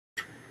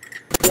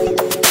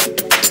Bitch.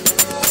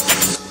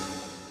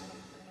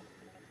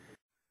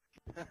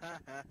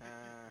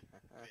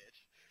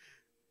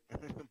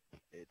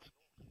 Bitch.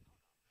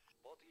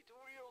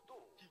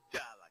 You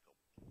die like a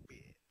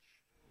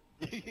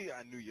bitch.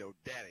 I knew your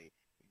daddy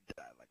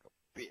died like a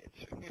bitch.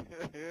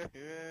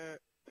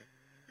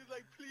 He's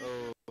like, please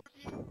don't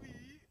kill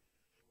me.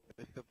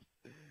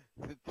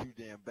 It's too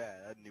damn bad.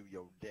 I knew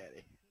your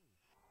daddy.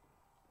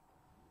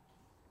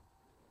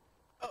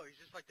 Oh, he's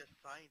just like the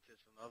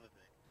scientist from the other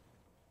thing.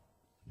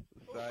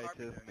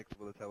 Scientist mixed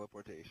with a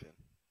teleportation.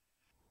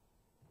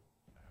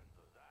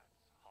 And that's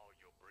how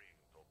you bring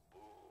the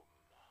boom.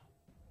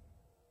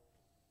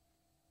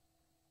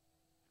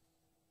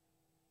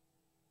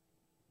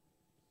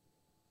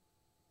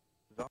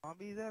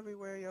 Zombies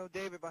everywhere, yo.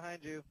 David,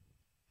 behind you.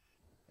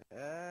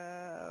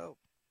 Help.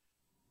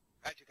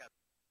 Got you, got.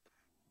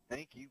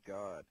 Thank you,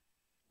 God.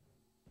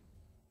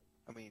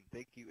 I mean,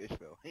 thank you,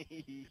 Ishmael.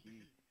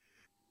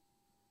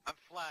 I'm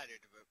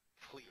flattered, but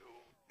please.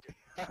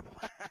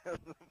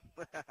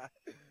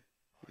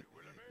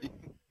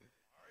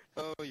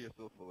 Oh, you're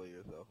so full of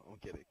yourself. I'm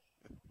kidding.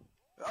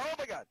 Oh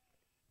my God!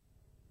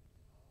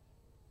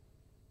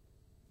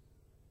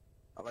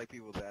 I like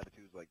people's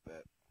attitudes like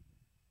that.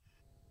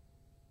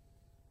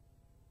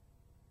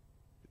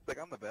 It's like,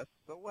 I'm the best,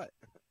 so what?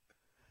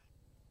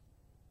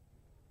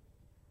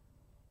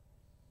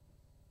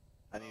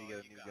 I need to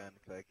get a new gun,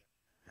 because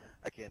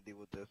I can't deal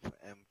with this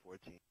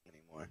M14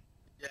 anymore.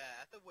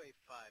 Yeah, at the wave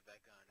 5, that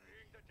gun.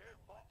 Bring the dead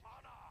for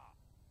honor.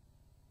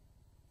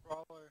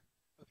 Crawler.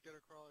 Let's get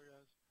a crawler,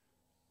 guys.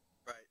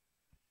 Right.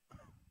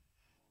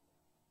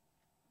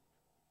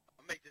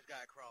 I'll make this guy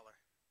a crawler.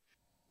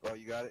 Oh,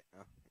 you got it?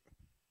 Oh.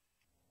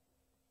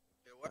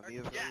 Did it work?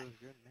 Yes!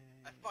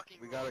 I fucking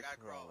We got a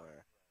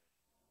crawler.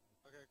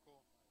 Okay,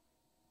 cool.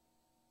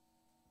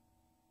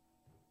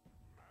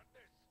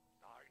 Madness,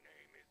 thy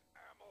name is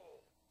ammo.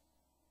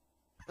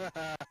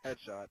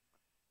 Headshot.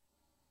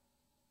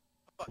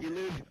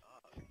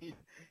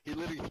 He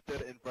literally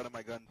stood in front of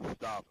my gun,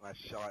 stopped, and I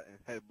shot, and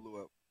his head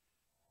blew up.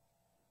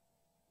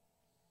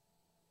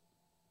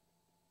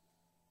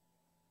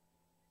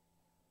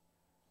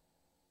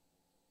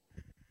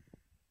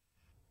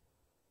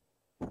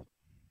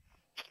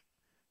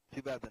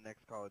 Too bad the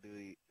next Call of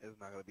Duty is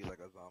not going to be like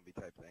a zombie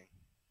type thing.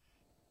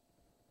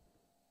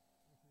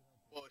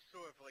 Well, it's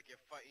sort of like you're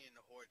fighting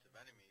the hordes of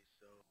enemies,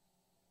 so...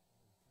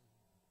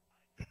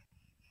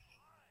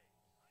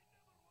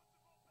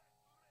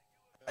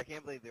 I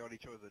can't believe they already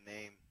chose a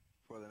name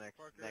for the next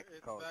Parker, next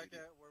it's Call of back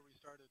Duty. at where we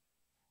started.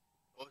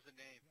 What was the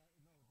name?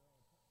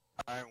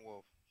 Iron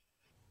Wolf.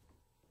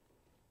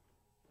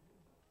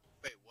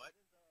 Wait, what?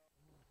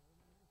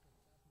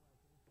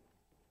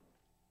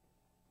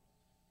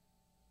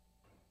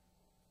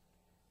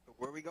 So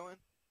where are we going?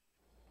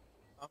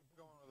 I'm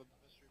going with a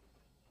mystery.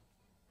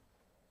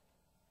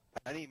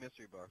 I need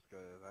mystery box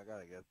because I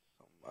gotta get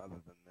something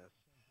other than this.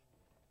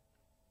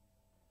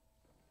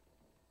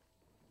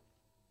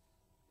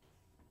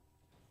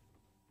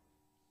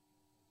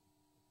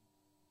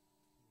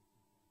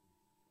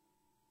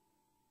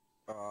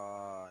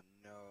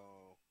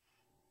 No.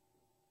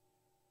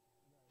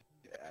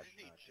 Yeah, I just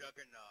need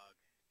Juggernog,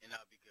 and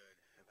I'll be good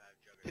if I have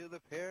Juggernog. To the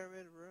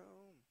pyramid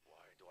room.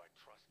 Why do I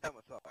trust That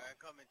was all. Alright,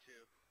 I'm coming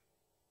too.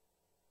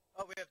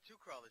 Oh, we have 2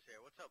 crawlers here.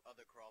 What's up,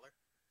 other crawler?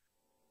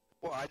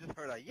 Well, I just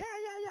heard a yeah.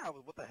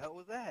 What the hell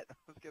was that?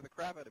 That scared the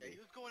crap out of me. He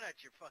was going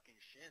at your fucking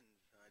shins.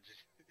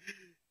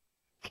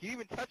 He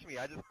didn't even touch me.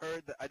 I just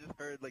heard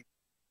like,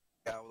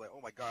 I was like,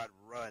 oh my God,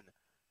 run.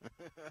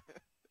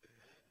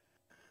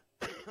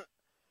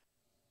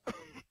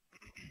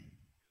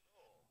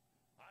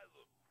 I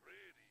look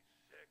pretty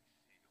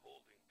sexy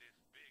holding this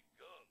big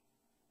gun.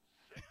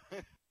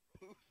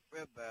 Who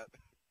said that?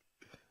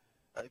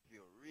 I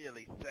feel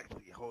really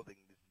sexy holding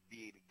this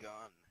big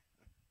gun.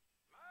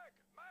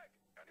 Mag!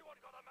 Anyone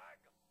got a mag?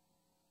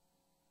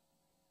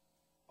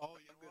 Oh,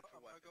 you know what?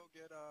 I'm gonna go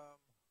get,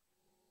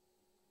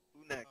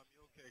 Who next?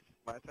 mule cake.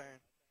 My turn.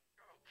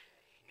 Okay,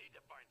 need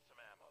to find some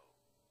ammo.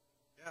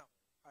 Yeah,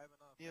 I have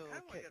enough. Mule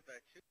cake. Get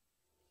that too.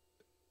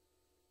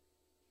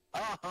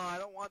 I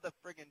don't want the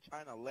friggin'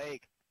 China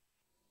Lake.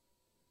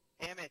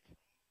 Damn it.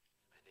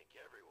 I think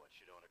everyone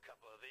should own a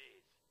couple of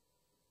these.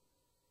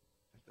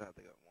 I still have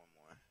to get one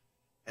more.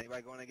 Anybody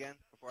going again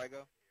before I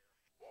go?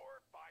 Or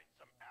find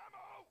some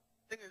ammo.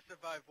 I think I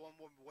survive one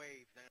more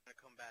wave, then I'm gonna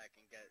come back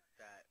and get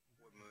that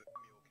with mule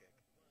kick.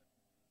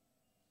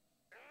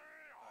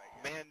 Alright,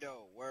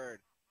 Commando,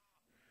 word.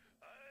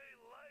 I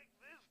like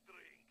this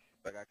drink.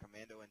 I got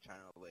Commando and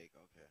China Lake,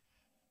 okay.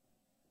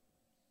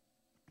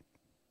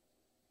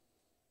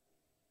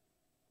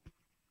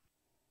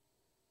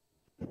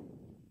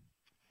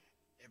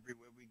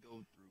 Everywhere we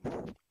go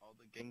through, all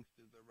the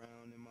gangsters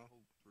around in my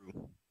whole crew.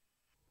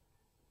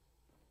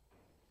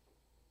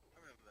 I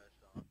remember that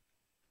song.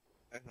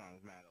 That song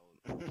is mad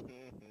old. I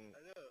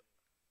know.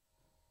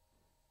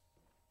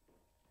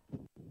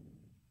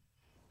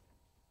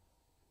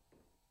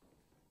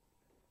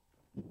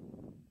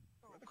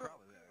 Where the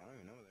crawlers at? I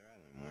don't even know where they're at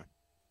anymore.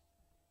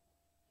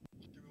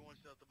 Everyone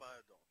still at the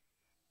biodome.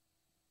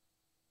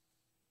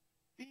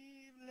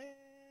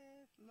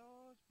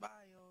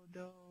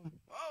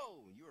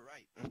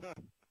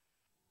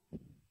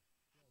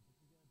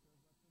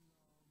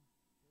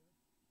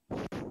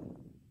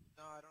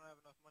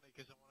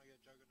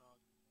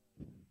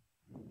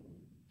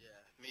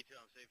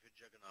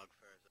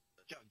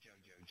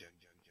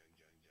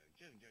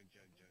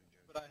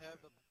 But I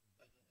have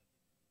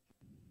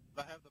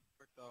the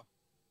brick though.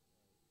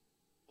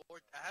 Or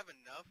I have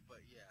enough,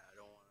 but yeah, I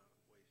don't want to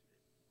waste it.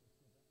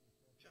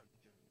 Jump.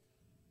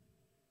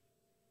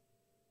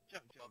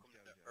 Welcome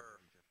to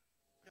Earth.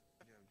 Jump.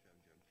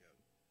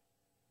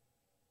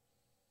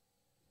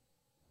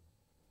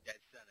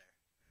 Dead center.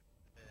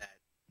 That.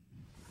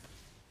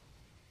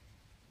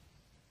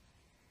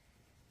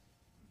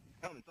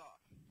 Helmet's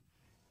off.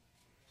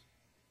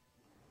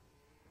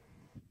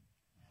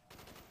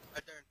 My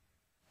turn.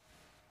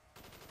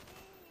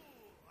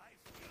 Ooh, I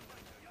feel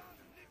like young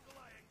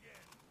Nikolai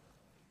again.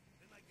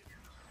 Then I get to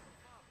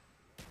up.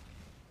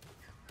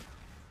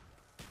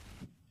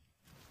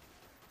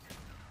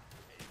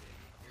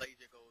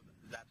 Laser goes,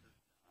 zaps his.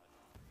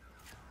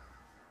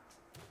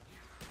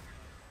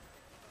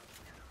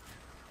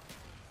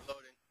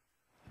 Loading.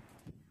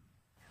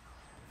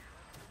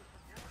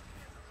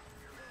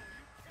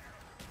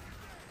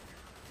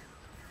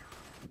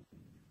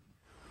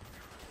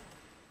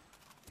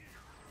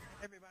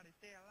 Everybody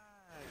stay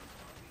alive.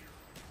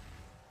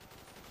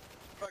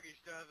 Fuck, you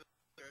still have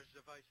there's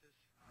devices.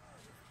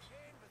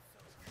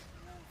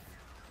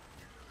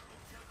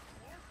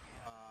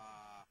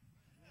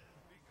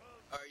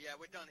 Alright, yeah,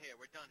 we're done here.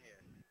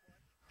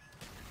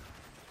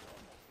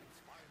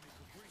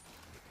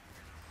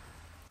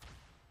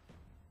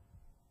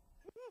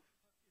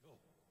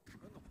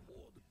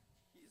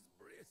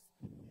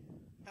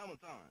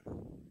 Helmet's on.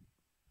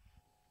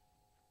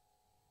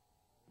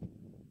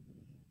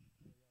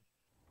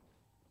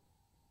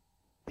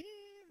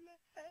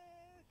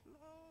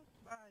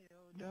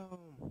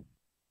 Biodome.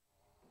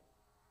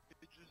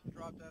 It just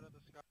dropped out of the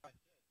sky.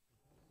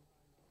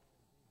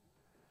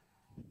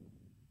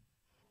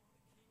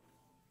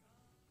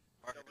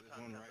 Parker, there's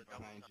one right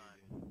behind you,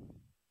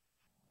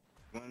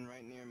 dude. One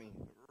right near me.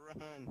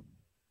 Run.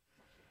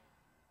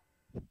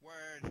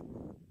 Word.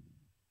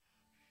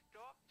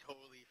 Stop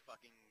totally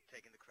fucking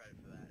taking the credit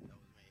for that. That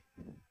was me.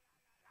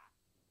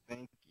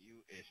 Thank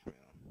you,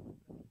 Ishmael.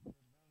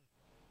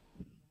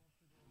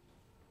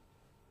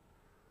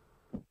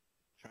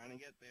 Trying to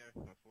get there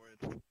before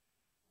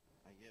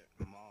I get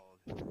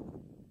mauled.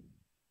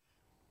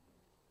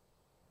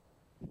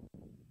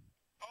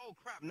 Oh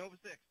crap, Nova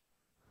 6.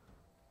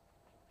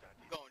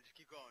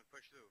 Keep going,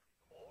 push through.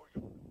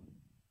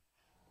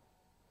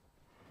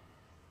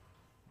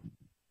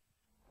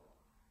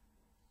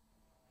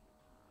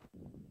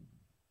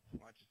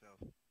 Watch yourself.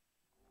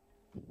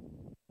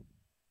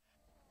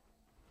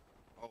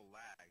 Oh,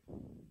 lag.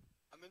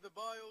 I'm in the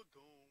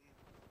biodome.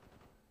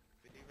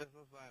 This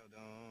is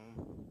biodome.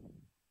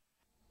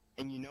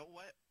 And you know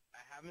what? I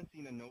haven't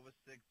seen a Nova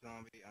 6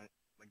 zombie on,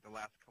 like, the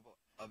last couple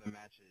other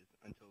matches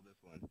until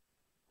this one.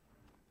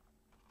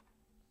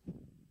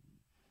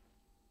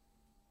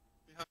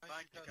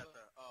 Behind you,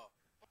 Kessa. Oh.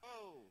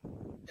 Oh!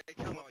 They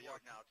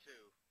teleport now,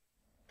 too.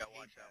 Gotta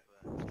watch out for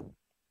that.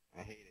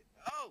 I hate it.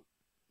 Oh!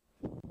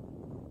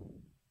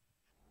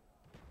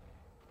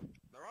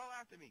 They're all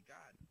after me,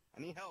 God. I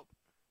need help.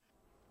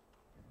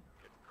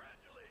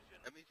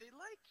 Congratulations. That means they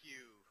like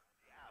you.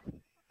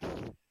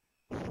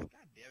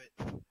 God damn it.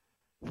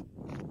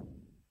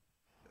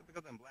 Just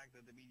because I'm black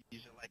doesn't mean you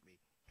should like me.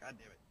 God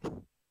damn it.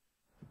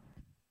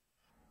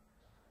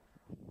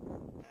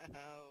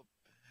 Help.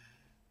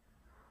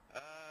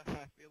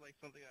 I feel like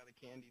something out of a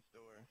candy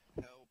store.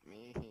 Help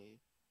me.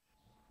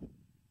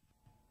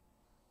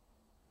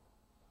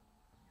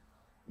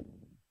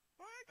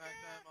 Why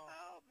can't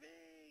help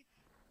me?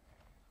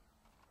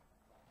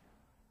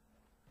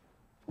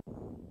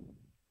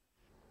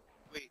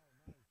 Wait.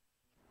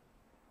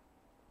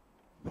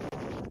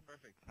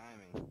 Perfect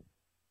timing.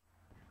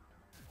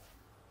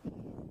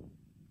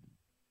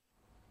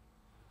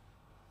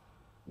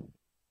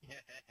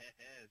 Yes.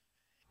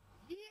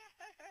 Yes.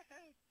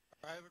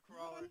 I have a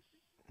crawler.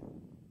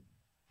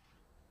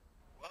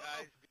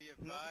 Guys, be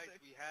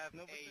advised, we have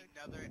Nova 6.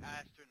 another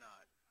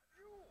astronaut.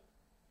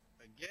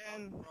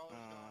 Again.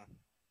 Crawler's gone.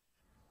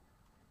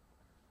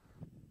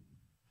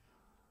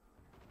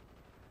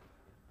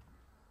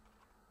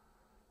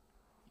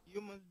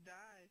 You must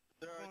die.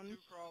 There are on two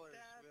crawlers. We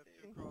have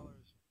two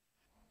crawlers.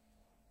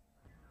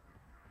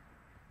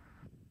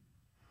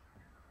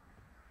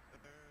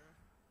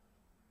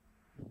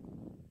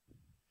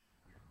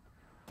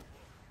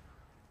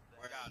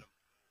 Got him.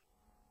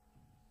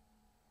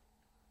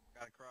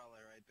 Got a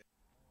crawler right there.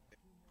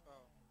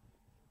 Oh.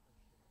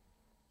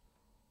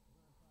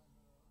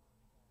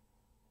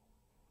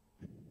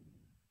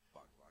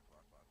 Fuck.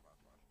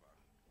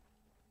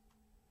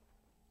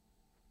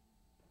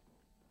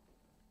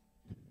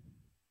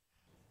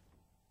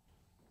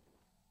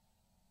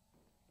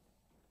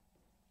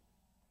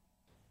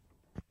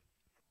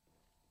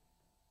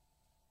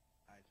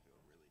 Eyes feel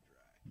really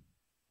dry.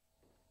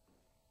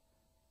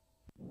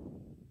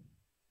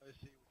 I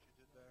see what you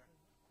did there.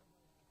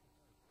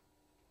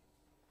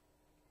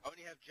 I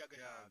only have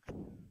Juggernaut.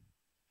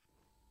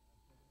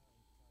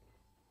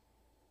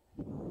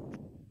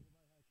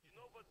 You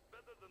know what's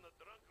better than a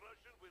drunk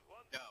Russian with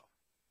one? No.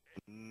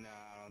 No,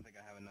 I don't think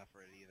I have enough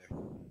for it either.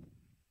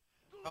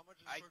 How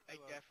much is I quick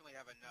reload? definitely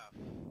have enough.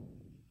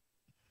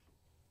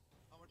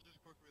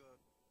 quick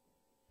reload.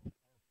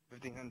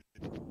 1,500.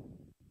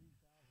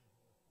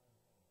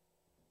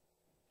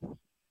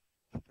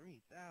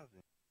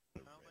 3,000.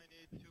 I only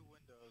need 2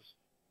 windows.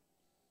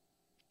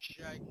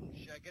 Should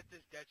I get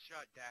this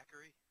Deadshot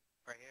daiquiri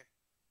right here?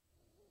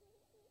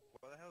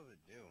 What the hell does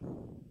it do?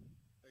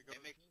 It goes,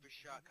 It makes the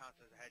shot count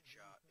as a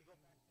headshot.